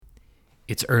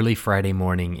It's early Friday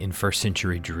morning in first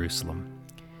century Jerusalem.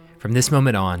 From this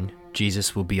moment on,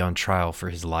 Jesus will be on trial for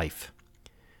his life.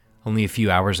 Only a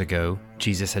few hours ago,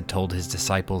 Jesus had told his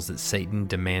disciples that Satan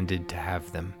demanded to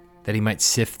have them, that he might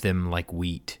sift them like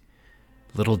wheat.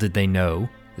 Little did they know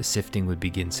the sifting would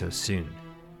begin so soon.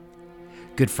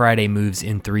 Good Friday moves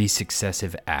in three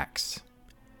successive acts.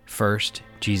 First,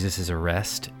 Jesus'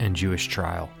 arrest and Jewish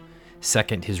trial.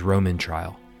 Second, his Roman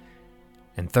trial.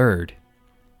 And third,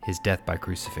 his death by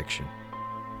crucifixion.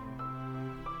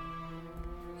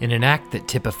 In an act that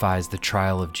typifies the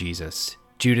trial of Jesus,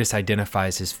 Judas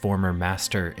identifies his former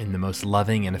master in the most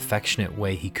loving and affectionate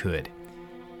way he could,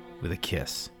 with a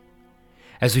kiss.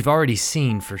 As we've already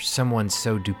seen, for someone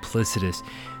so duplicitous,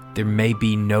 there may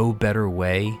be no better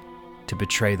way to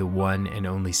betray the one and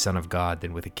only Son of God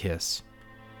than with a kiss.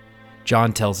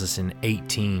 John tells us in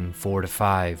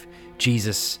 18:4-5,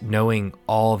 Jesus, knowing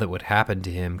all that would happen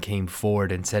to him, came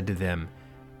forward and said to them,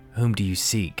 "Whom do you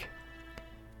seek?"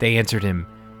 They answered him,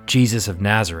 "Jesus of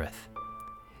Nazareth."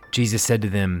 Jesus said to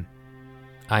them,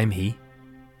 "I am he."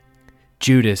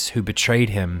 Judas, who betrayed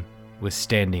him, was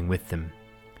standing with them.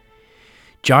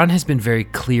 John has been very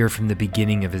clear from the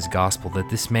beginning of his gospel that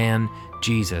this man,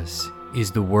 Jesus,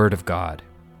 is the Word of God,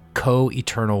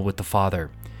 co-eternal with the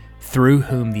Father, through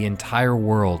whom the entire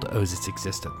world owes its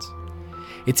existence.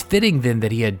 It's fitting then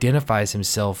that he identifies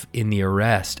himself in the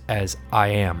arrest as "I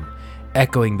am,"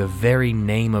 echoing the very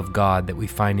name of God that we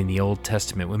find in the Old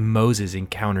Testament when Moses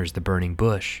encounters the burning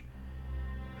bush.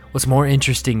 What's more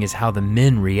interesting is how the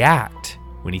men react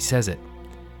when he says it.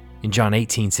 In John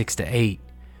 18:6-8,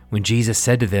 when Jesus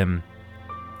said to them,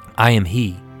 "I am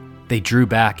he," they drew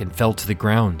back and fell to the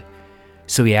ground.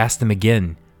 So he asked them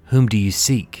again, "Whom do you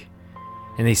seek?"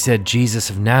 And they said, "Jesus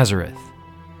of Nazareth."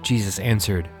 Jesus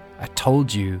answered, "I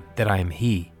told you that I am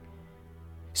he.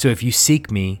 So if you seek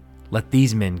me, let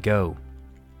these men go."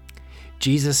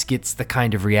 Jesus gets the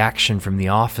kind of reaction from the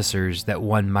officers that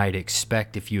one might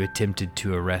expect if you attempted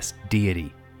to arrest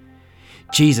deity.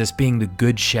 Jesus, being the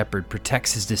good shepherd,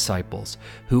 protects his disciples,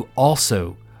 who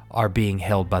also are being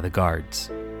held by the guards.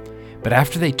 But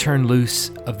after they turn loose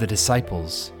of the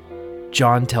disciples,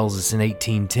 John tells us in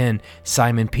 18:10,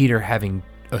 Simon Peter, having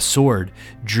a sword,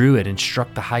 drew it and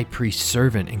struck the high priest's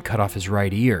servant and cut off his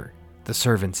right ear. The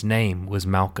servant's name was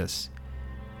Malchus.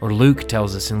 Or Luke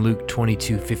tells us in Luke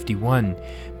 22:51,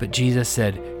 but Jesus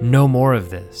said, "No more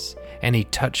of this," and he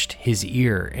touched his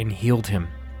ear and healed him.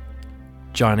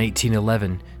 John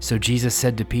 18:11, so Jesus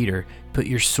said to Peter, "Put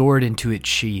your sword into its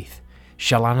sheath.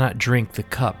 Shall I not drink the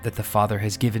cup that the Father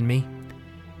has given me?"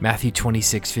 Matthew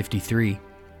 26:53,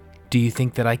 do you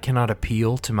think that I cannot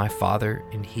appeal to my Father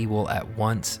and he will at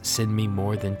once send me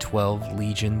more than 12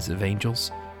 legions of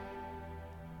angels?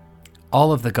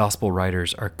 All of the gospel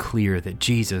writers are clear that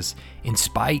Jesus, in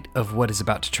spite of what is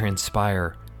about to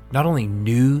transpire, not only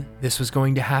knew this was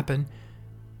going to happen,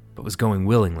 but was going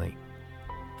willingly.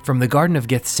 From the Garden of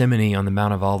Gethsemane on the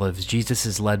Mount of Olives, Jesus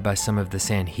is led by some of the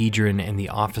Sanhedrin and the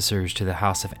officers to the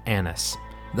house of Annas,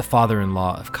 the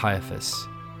father-in-law of Caiaphas,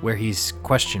 where he's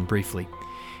questioned briefly.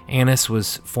 Annas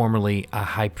was formerly a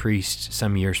high priest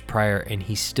some years prior, and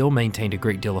he still maintained a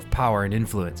great deal of power and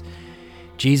influence.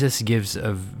 Jesus gives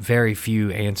a very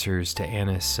few answers to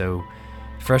Annas, so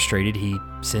frustrated, he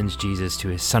sends Jesus to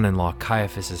his son-in-law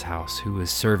Caiaphas' house, who was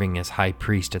serving as high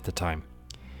priest at the time.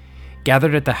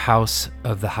 Gathered at the house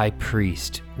of the high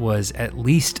priest was at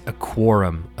least a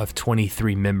quorum of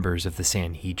 23 members of the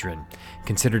Sanhedrin,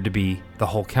 considered to be the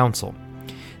whole council.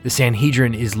 The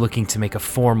Sanhedrin is looking to make a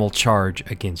formal charge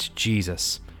against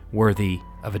Jesus, worthy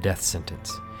of a death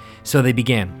sentence. So they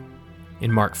began,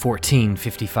 in Mark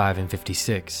 14:55 and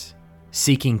 56,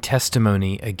 seeking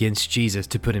testimony against Jesus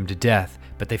to put him to death,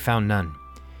 but they found none.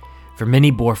 For many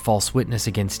bore false witness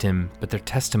against him, but their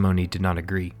testimony did not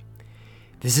agree.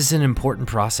 This is an important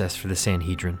process for the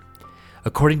Sanhedrin.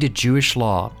 According to Jewish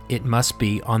law, it must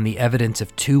be on the evidence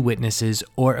of 2 witnesses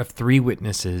or of 3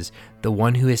 witnesses, the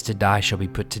one who is to die shall be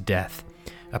put to death.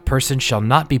 A person shall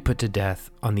not be put to death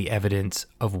on the evidence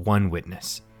of 1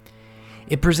 witness.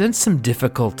 It presents some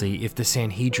difficulty if the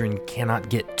Sanhedrin cannot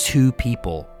get 2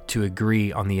 people to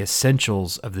agree on the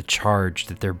essentials of the charge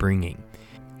that they're bringing.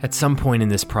 At some point in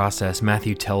this process,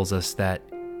 Matthew tells us that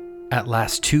at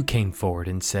last 2 came forward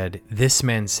and said, "This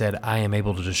man said, I am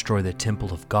able to destroy the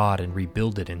temple of God and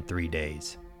rebuild it in 3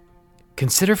 days."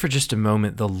 Consider for just a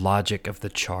moment the logic of the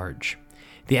charge.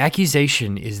 The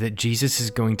accusation is that Jesus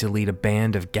is going to lead a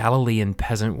band of Galilean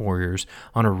peasant warriors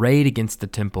on a raid against the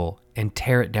temple and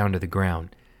tear it down to the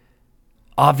ground.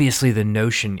 Obviously, the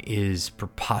notion is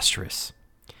preposterous.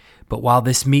 But while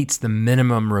this meets the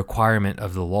minimum requirement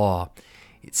of the law,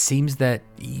 it seems that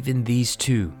even these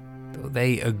two, though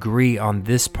they agree on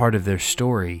this part of their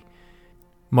story,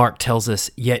 Mark tells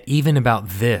us, yet even about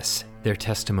this, their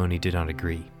testimony did not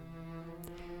agree.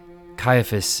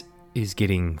 Caiaphas is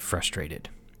getting frustrated.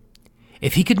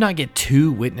 If he could not get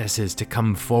two witnesses to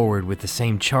come forward with the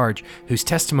same charge whose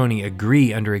testimony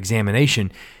agree under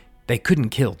examination, they couldn't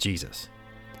kill Jesus.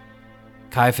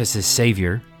 Caiaphas'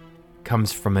 savior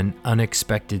comes from an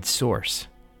unexpected source: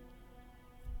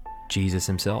 Jesus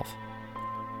himself.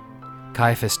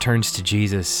 Caiaphas turns to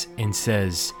Jesus and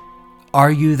says,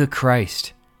 "Are you the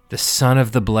Christ, the Son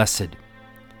of the Blessed?"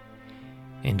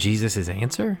 And Jesus'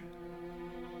 answer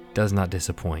does not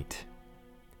disappoint.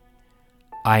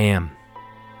 "I am,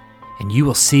 and you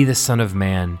will see the Son of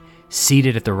Man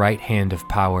seated at the right hand of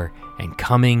power and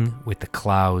coming with the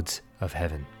clouds of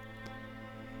heaven."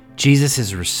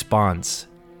 Jesus' response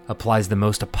applies the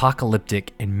most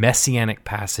apocalyptic and messianic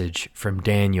passage from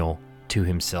Daniel to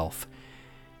himself.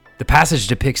 The passage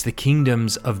depicts the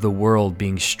kingdoms of the world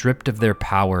being stripped of their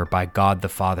power by God the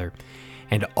Father,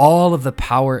 and all of the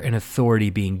power and authority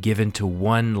being given to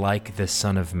one like the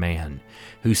Son of Man,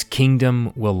 whose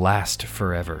kingdom will last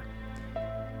forever.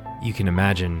 You can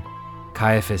imagine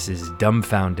Caiaphas is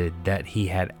dumbfounded that he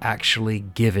had actually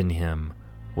given him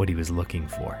what he was looking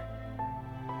for.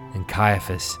 And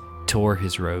Caiaphas tore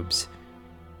his robes.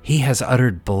 "He has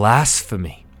uttered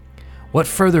blasphemy. What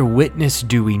further witness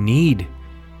do we need?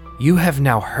 You have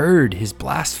now heard his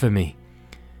blasphemy.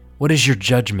 What is your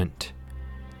judgment?"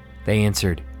 They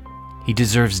answered, "He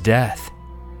deserves death."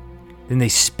 Then they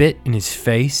spit in his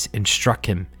face and struck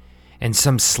him, and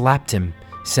some slapped him,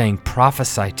 saying,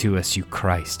 "Prophesy to us, you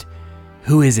Christ.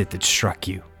 Who is it that struck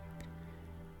you?"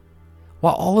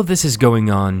 While all of this is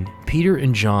going on, Peter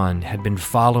and John had been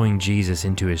following Jesus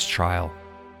into his trial.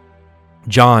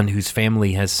 John, whose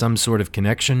family has some sort of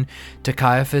connection to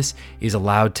Caiaphas, is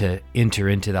allowed to enter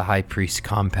into the high priest's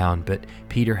compound, but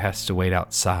Peter has to wait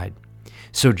outside.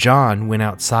 So John went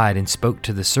outside and spoke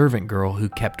to the servant girl who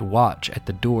kept watch at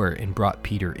the door and brought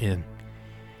Peter in.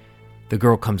 The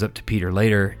girl comes up to Peter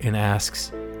later and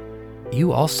asks,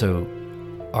 "You also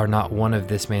are not one of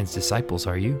this man's disciples,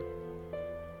 are you?"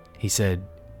 He said,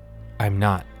 "I'm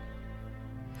not."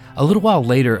 A little while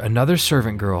later, another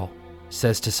servant girl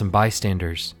says to some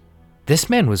bystanders, "This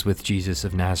man was with Jesus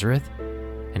of Nazareth."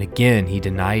 And again he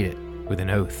denied it with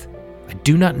an oath, "I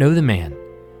do not know the man."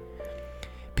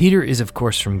 Peter is of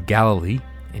course from Galilee,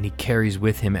 and he carries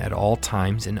with him at all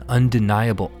times an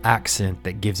undeniable accent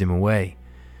that gives him away.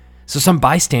 So some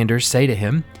bystanders say to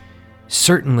him,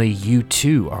 "Certainly you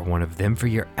too are one of them, for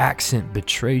your accent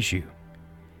betrays you."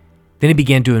 Then he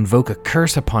began to invoke a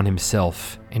curse upon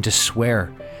himself and to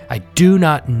swear, "I do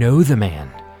not know the man."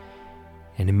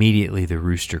 And immediately the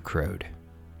rooster crowed.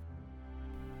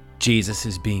 Jesus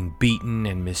is being beaten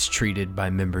and mistreated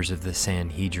by members of the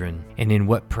Sanhedrin, and in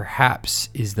what perhaps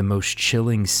is the most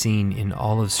chilling scene in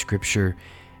all of Scripture,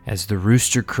 as the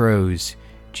rooster crows,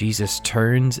 Jesus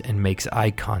turns and makes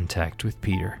eye contact with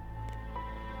Peter.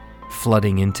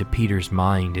 Flooding into Peter's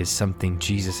mind is something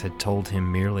Jesus had told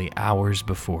him merely hours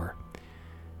before.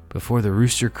 "Before the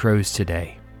rooster crows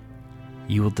today,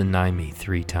 you will deny me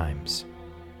 3 times.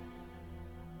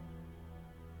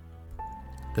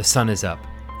 The sun is up,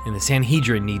 and the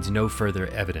Sanhedrin needs no further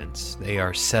evidence. They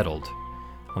are settled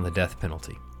on the death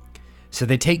penalty. So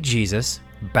they take Jesus,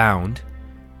 bound,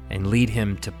 and lead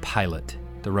him to Pilate,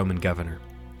 the Roman governor.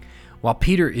 While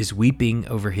Peter is weeping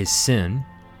over his sin,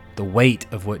 the weight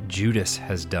of what Judas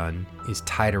has done is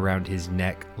tied around his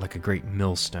neck like a great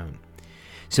millstone.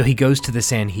 So he goes to the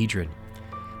Sanhedrin.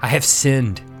 "I have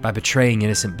sinned by betraying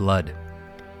innocent blood."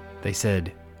 They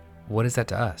said, "What is that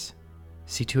to us?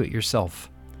 See to it yourself."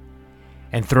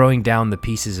 And throwing down the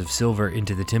pieces of silver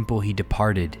into the temple, he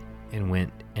departed and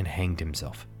went and hanged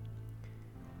himself.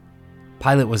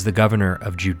 Pilate was the governor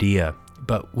of Judea,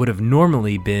 but would have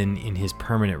normally been in his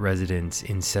permanent residence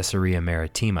in Caesarea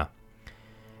Maritima.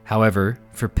 However,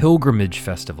 for pilgrimage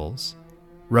festivals,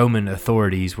 Roman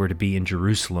authorities were to be in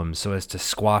Jerusalem so as to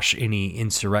squash any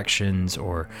insurrections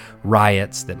or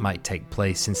riots that might take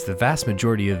place, since the vast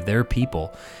majority of their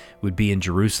people would be in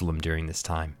Jerusalem during this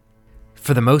time.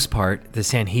 For the most part, the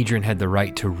Sanhedrin had the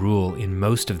right to rule in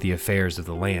most of the affairs of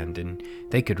the land, and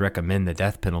they could recommend the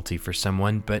death penalty for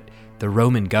someone, but the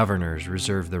Roman governors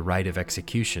reserved the right of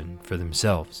execution for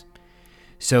themselves.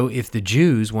 So if the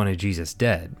Jews wanted Jesus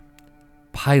dead,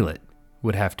 Pilate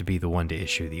would have to be the one to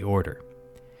issue the order.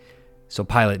 So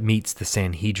Pilate meets the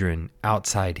Sanhedrin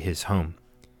outside his home.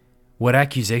 "What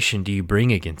accusation do you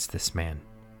bring against this man?"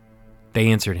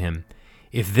 They answered him,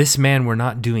 "If this man were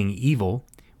not doing evil,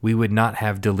 we would not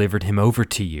have delivered him over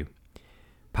to you.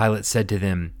 Pilate said to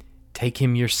them, "Take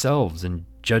him yourselves and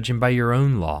judge him by your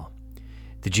own law."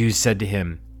 The Jews said to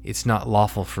him, "It's not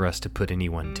lawful for us to put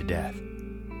anyone to death."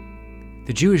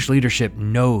 The Jewish leadership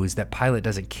knows that Pilate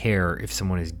doesn't care if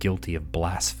someone is guilty of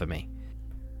blasphemy.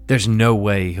 There's no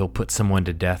way he'll put someone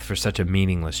to death for such a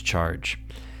meaningless charge.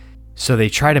 So they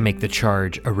try to make the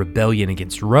charge a rebellion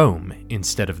against Rome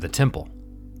instead of the temple.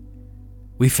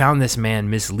 "We found this man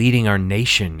misleading our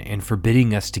nation and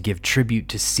forbidding us to give tribute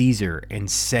to Caesar and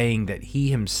saying that he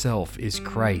himself is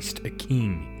Christ, a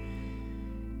king."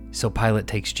 So Pilate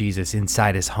takes Jesus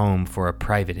inside his home for a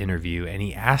private interview, and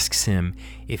he asks him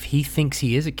if he thinks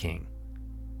he is a king.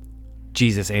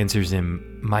 Jesus answers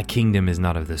him, "My kingdom is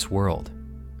not of this world."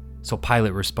 So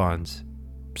Pilate responds,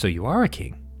 "So you are a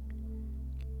king?"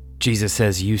 Jesus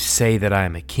says, "You say that I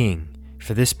am a king.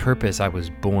 For this purpose I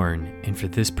was born, and for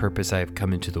this purpose I have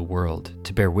come into the world,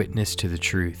 to bear witness to the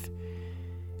truth.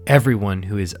 Everyone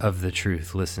who is of the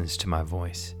truth listens to my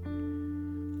voice."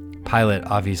 Pilate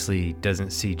obviously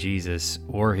doesn't see Jesus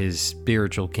or his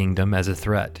spiritual kingdom as a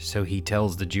threat, so he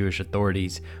tells the Jewish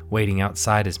authorities waiting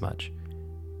outside as much.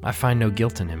 "I find no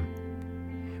guilt in him."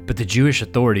 But the Jewish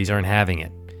authorities aren't having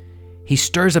it. He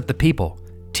stirs up the people,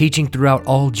 teaching throughout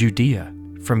all Judea,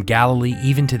 from Galilee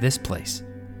even to this place.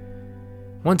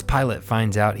 Once Pilate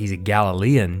finds out he's a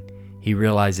Galilean, he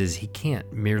realizes he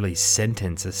can't merely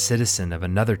sentence a citizen of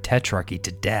another tetrarchy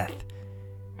to death.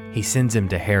 He sends him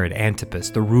to Herod Antipas,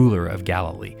 the ruler of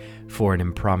Galilee, for an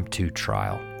impromptu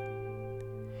trial.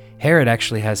 Herod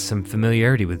actually has some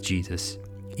familiarity with Jesus,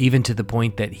 even to the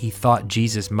point that he thought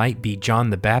Jesus might be John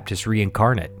the Baptist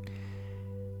reincarnate.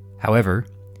 However,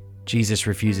 Jesus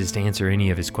refuses to answer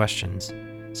any of his questions,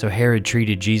 so Herod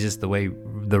treated Jesus the way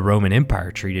the Roman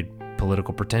Empire treated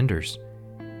political pretenders.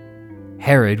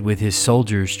 Herod, with his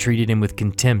soldiers, treated him with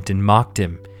contempt and mocked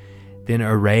him. Then,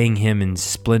 arraying him in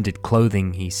splendid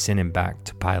clothing, he sent him back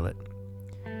to Pilate.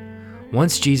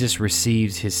 Once Jesus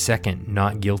receives his second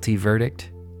not guilty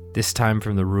verdict, this time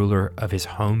from the ruler of his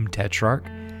home tetrarch,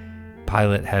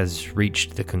 Pilate has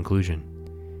reached the conclusion.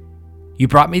 "You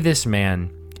brought me this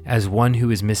man as one who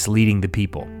is misleading the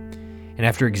people, and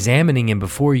after examining him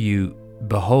before you,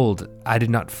 behold, I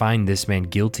did not find this man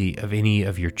guilty of any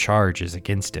of your charges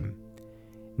against him.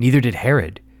 Neither did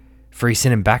Herod, for he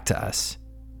sent him back to us.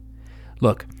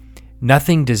 Look,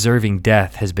 nothing deserving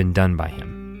death has been done by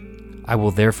him. I will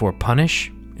therefore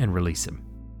punish and release him."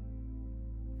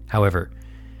 However,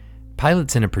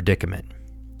 Pilate's in a predicament.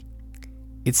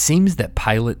 It seems that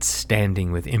Pilate's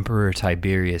standing with Emperor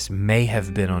Tiberius may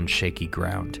have been on shaky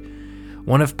ground.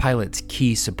 One of Pilate's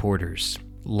key supporters,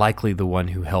 likely the one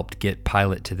who helped get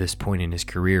Pilate to this point in his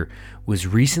career, was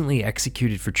recently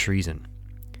executed for treason.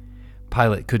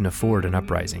 Pilate couldn't afford an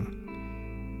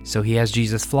uprising, so he has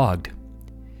Jesus flogged.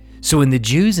 So when the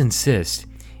Jews insist,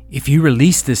 "If you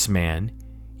release this man,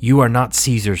 you are not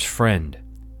Caesar's friend.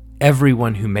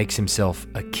 Everyone who makes himself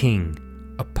a king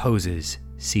opposes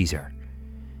Caesar."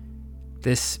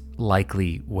 This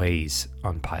likely weighs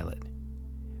on Pilate.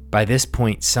 By this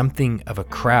point, something of a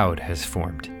crowd has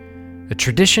formed. A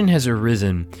tradition has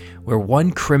arisen where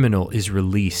one criminal is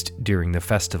released during the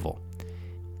festival.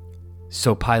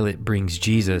 So Pilate brings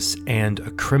Jesus and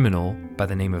a criminal by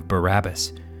the name of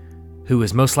Barabbas, who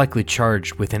was most likely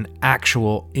charged with an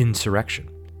actual insurrection,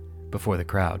 before the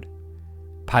crowd.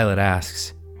 Pilate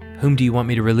asks, "Whom do you want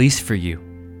me to release for you,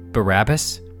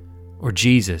 Barabbas or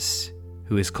Jesus,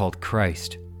 who is called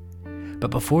Christ?"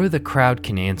 But before the crowd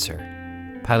can answer,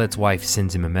 Pilate's wife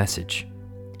sends him a message.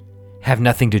 "Have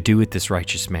nothing to do with this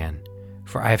righteous man,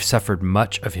 for I have suffered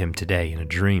much of him today in a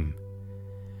dream."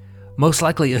 Most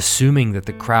likely assuming that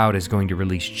the crowd is going to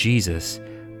release Jesus,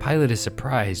 Pilate is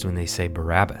surprised when they say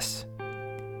Barabbas.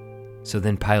 So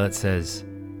then Pilate says,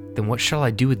 "Then what shall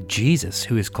I do with Jesus,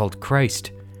 who is called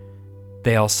Christ?"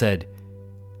 They all said,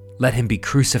 "Let him be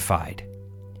crucified."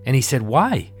 And he said,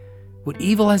 "Why? What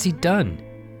evil has he done?"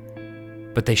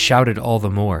 But they shouted all the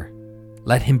more,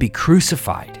 "Let him be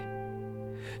crucified."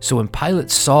 So when Pilate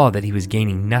saw that he was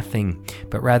gaining nothing,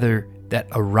 but rather that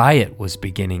a riot was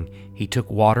beginning, he took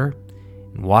water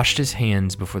and washed his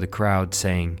hands before the crowd,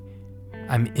 saying,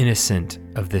 "I'm innocent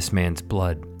of this man's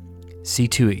blood. See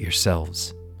to it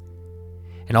yourselves."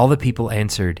 And all the people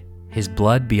answered, "His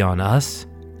blood be on us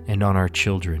and on our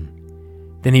children."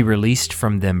 Then he released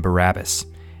from them Barabbas,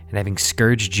 and having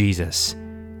scourged Jesus,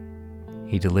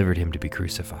 he delivered him to be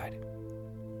crucified.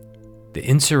 The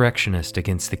insurrectionist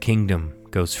against the kingdom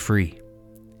goes free,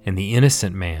 and the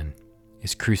innocent man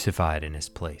is crucified in his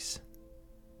place.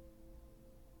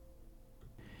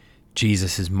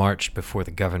 Jesus is marched before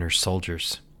the governor's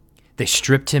soldiers. They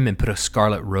stripped him and put a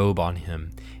scarlet robe on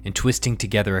him, and twisting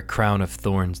together a crown of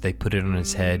thorns, they put it on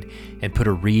his head, and put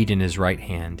a reed in his right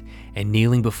hand. And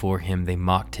kneeling before him, they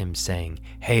mocked him, saying,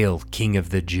 "Hail, King of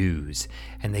the Jews!"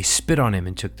 And they spit on him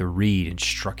and took the reed and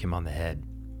struck him on the head.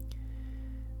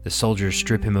 The soldiers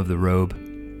strip him of the robe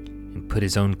and put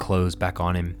his own clothes back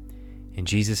on him, and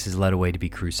Jesus is led away to be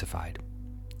crucified.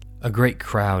 A great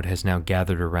crowd has now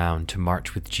gathered around to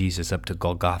march with Jesus up to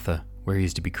Golgotha, where he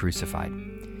is to be crucified.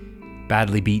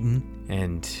 Badly beaten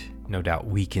and no doubt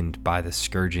weakened by the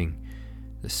scourging,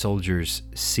 the soldiers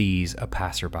seize a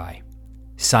passerby,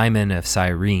 Simon of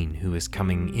Cyrene, who is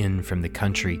coming in from the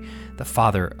country, the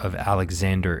father of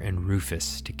Alexander and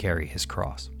Rufus, to carry his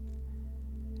cross.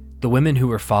 The women who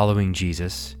were following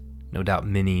Jesus, no doubt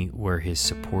many were his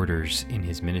supporters in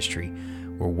his ministry,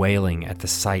 were wailing at the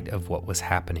sight of what was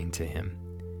happening to him.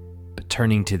 But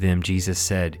turning to them, Jesus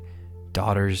said,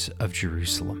 "Daughters of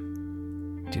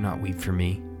Jerusalem, do not weep for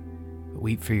me, but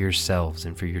weep for yourselves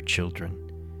and for your children.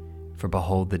 For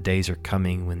behold, the days are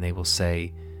coming when they will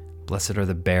say, 'Blessed are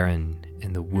the barren,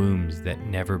 and the wombs that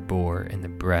never bore, and the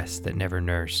breasts that never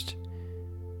nursed.'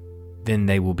 Then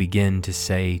they will begin to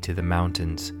say to the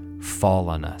mountains, 'Fall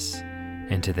on us,'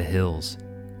 and to the hills,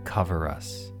 'Cover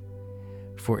us.'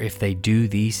 For if they do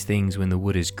these things when the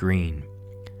wood is green,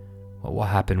 what will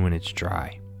happen when it's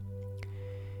dry?"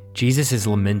 Jesus is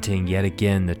lamenting yet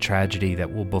again the tragedy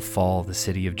that will befall the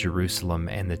city of Jerusalem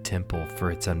and the temple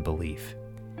for its unbelief.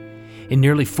 In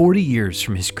nearly 40 years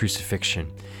from his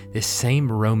crucifixion, this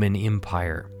same Roman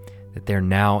Empire that they're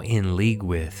now in league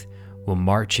with will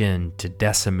march in to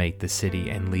decimate the city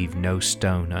and leave no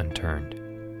stone unturned.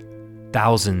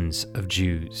 Thousands of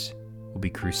Jews will be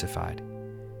crucified.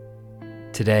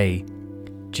 Today,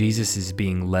 Jesus is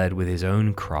being led with his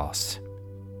own cross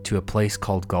to a place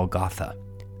called Golgotha,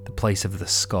 the place of the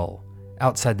skull,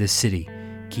 outside the city,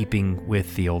 keeping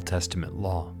with the Old Testament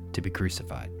law, to be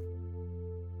crucified.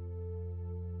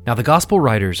 Now, the gospel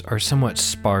writers are somewhat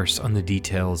sparse on the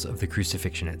details of the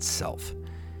crucifixion itself.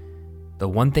 Though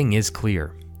one thing is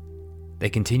clear, they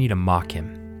continue to mock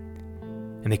him.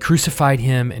 And they crucified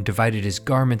him and divided his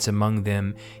garments among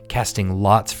them, casting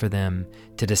lots for them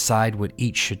to decide what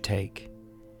each should take.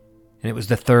 And it was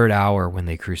the 3rd hour when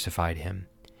they crucified him.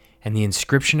 And the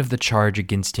inscription of the charge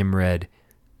against him read,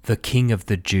 "The King of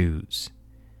the Jews."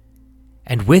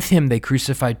 And with him they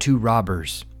crucified 2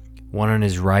 robbers, one on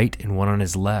his right and one on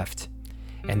his left.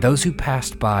 And those who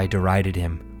passed by derided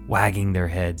him, wagging their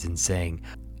heads and saying,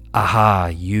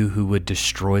 "Aha, you who would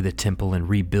destroy the temple and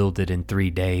rebuild it in 3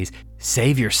 days,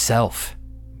 save yourself.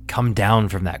 Come down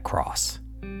from that cross."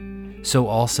 So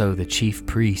also the chief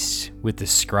priests with the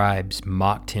scribes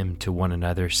mocked him to one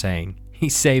another, saying, "He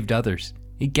saved others.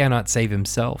 He cannot save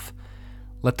himself.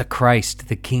 Let the Christ,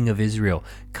 the King of Israel,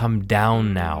 come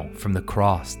down now from the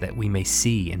cross that we may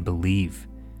see and believe."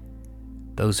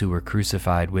 Those who were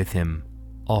crucified with him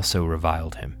also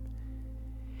reviled him.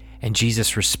 And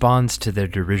Jesus responds to their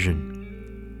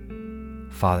derision,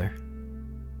 "Father,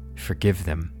 forgive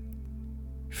them,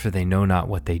 for they know not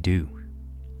what they do."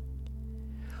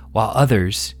 While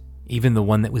others, even the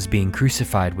one that was being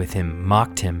crucified with him,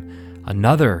 mocked him,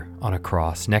 another on a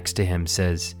cross next to him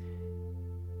says,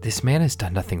 "This man has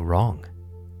done nothing wrong.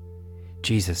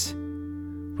 Jesus,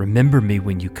 remember me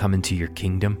when you come into your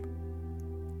kingdom."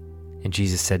 And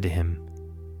Jesus said to him,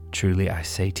 "Truly I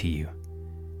say to you,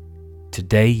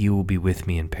 today you will be with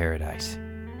me in paradise."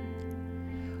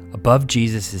 Above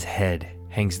Jesus' head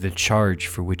hangs the charge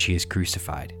for which he is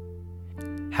crucified.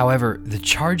 However, the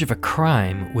charge of a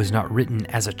crime was not written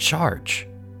as a charge,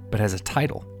 but as a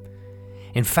title.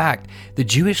 In fact, the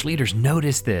Jewish leaders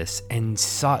noticed this and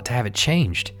sought to have it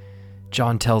changed.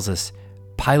 John tells us,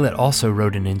 Pilate also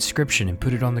wrote an inscription and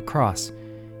put it on the cross.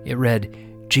 It read,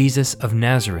 "Jesus of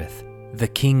Nazareth, the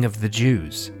King of the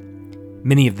Jews."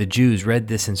 Many of the Jews read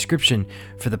this inscription,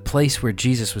 for the place where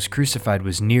Jesus was crucified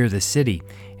was near the city,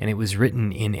 and it was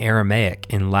written in Aramaic,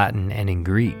 in Latin, and in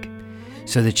Greek.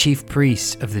 So the chief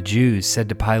priests of the Jews said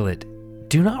to Pilate,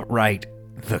 "Do not write,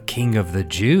 'The King of the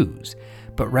Jews,'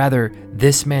 but rather,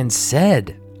 'This man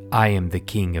said, I am the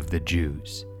King of the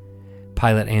Jews.'"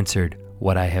 Pilate answered,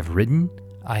 "What I have written,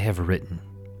 I have written."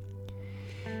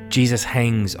 Jesus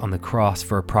hangs on the cross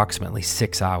for approximately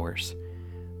 6 hours.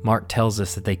 Mark tells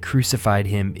us that they crucified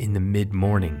him in the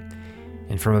mid-morning,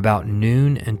 and from about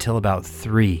noon until about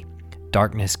 3,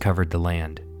 darkness covered the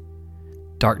land.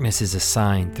 Darkness is a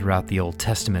sign throughout the Old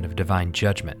Testament of divine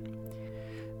judgment.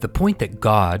 The point that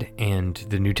God and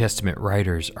the New Testament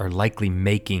writers are likely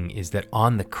making is that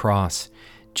on the cross,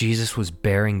 Jesus was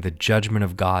bearing the judgment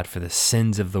of God for the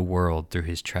sins of the world through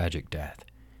his tragic death.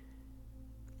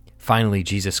 Finally,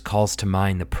 Jesus calls to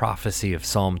mind the prophecy of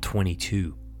Psalm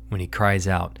 22 when he cries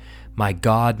out, my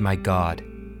God,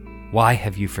 why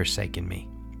have you forsaken me?"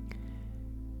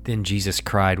 Then Jesus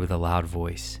cried with a loud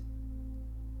voice,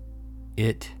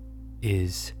 "It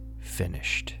is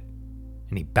finished."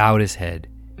 And he bowed his head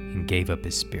and gave up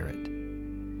his spirit.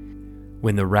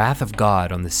 When the wrath of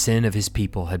God on the sin of his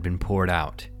people had been poured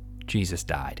out, Jesus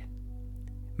died.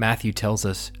 Matthew tells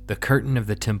us the curtain of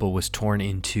the temple was torn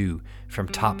in two from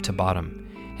top to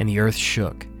bottom, and the earth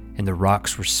shook, and the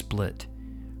rocks were split.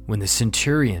 When the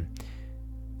centurion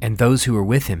and those who were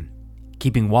with him,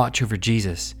 keeping watch over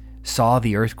Jesus, saw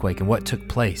the earthquake and what took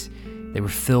place, they were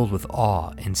filled with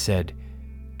awe and said,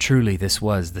 "Truly this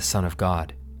was the Son of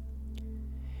God."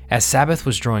 As Sabbath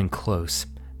was drawing close,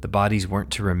 the bodies weren't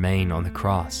to remain on the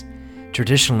cross.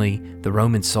 Traditionally, the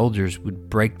Roman soldiers would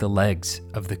break the legs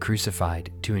of the crucified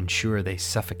to ensure they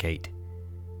suffocate.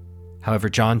 However,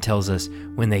 John tells us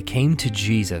when they came to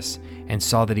Jesus and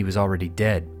saw that he was already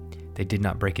dead, they did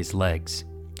not break his legs.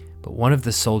 But one of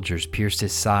the soldiers pierced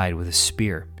his side with a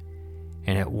spear,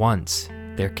 and at once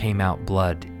there came out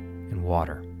blood and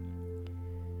water.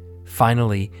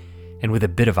 Finally, and with a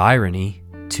bit of irony,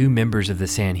 two members of the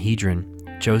Sanhedrin,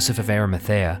 Joseph of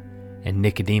Arimathea and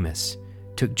Nicodemus,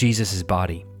 took Jesus'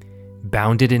 body,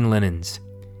 bound it in linens,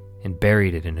 and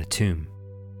buried it in a tomb.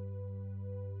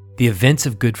 The events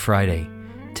of Good Friday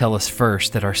tell us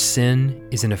first that our sin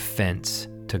is an offense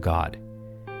to God.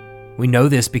 We know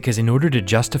this because in order to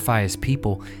justify his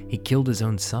people, he killed his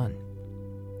own son.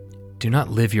 Do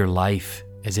not live your life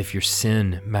as if your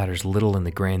sin matters little in the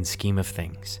grand scheme of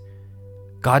things.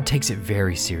 God takes it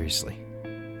very seriously.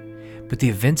 But the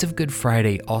events of Good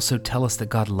Friday also tell us that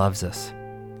God loves us.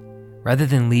 Rather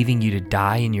than leaving you to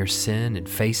die in your sin and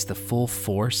face the full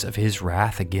force of his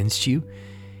wrath against you,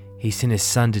 he sent his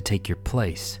son to take your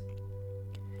place.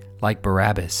 Like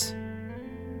Barabbas,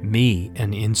 me,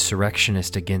 an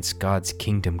insurrectionist against God's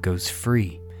kingdom, goes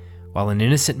free, while an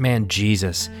innocent man,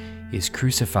 Jesus, is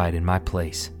crucified in my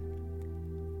place.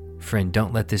 Friend,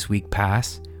 don't let this week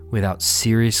pass without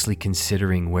seriously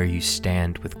considering where you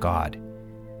stand with God.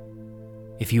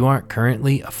 If you aren't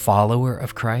currently a follower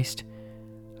of Christ,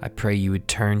 I pray you would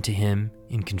turn to him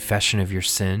in confession of your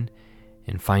sin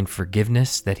and find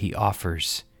forgiveness that he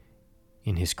offers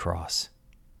in his cross.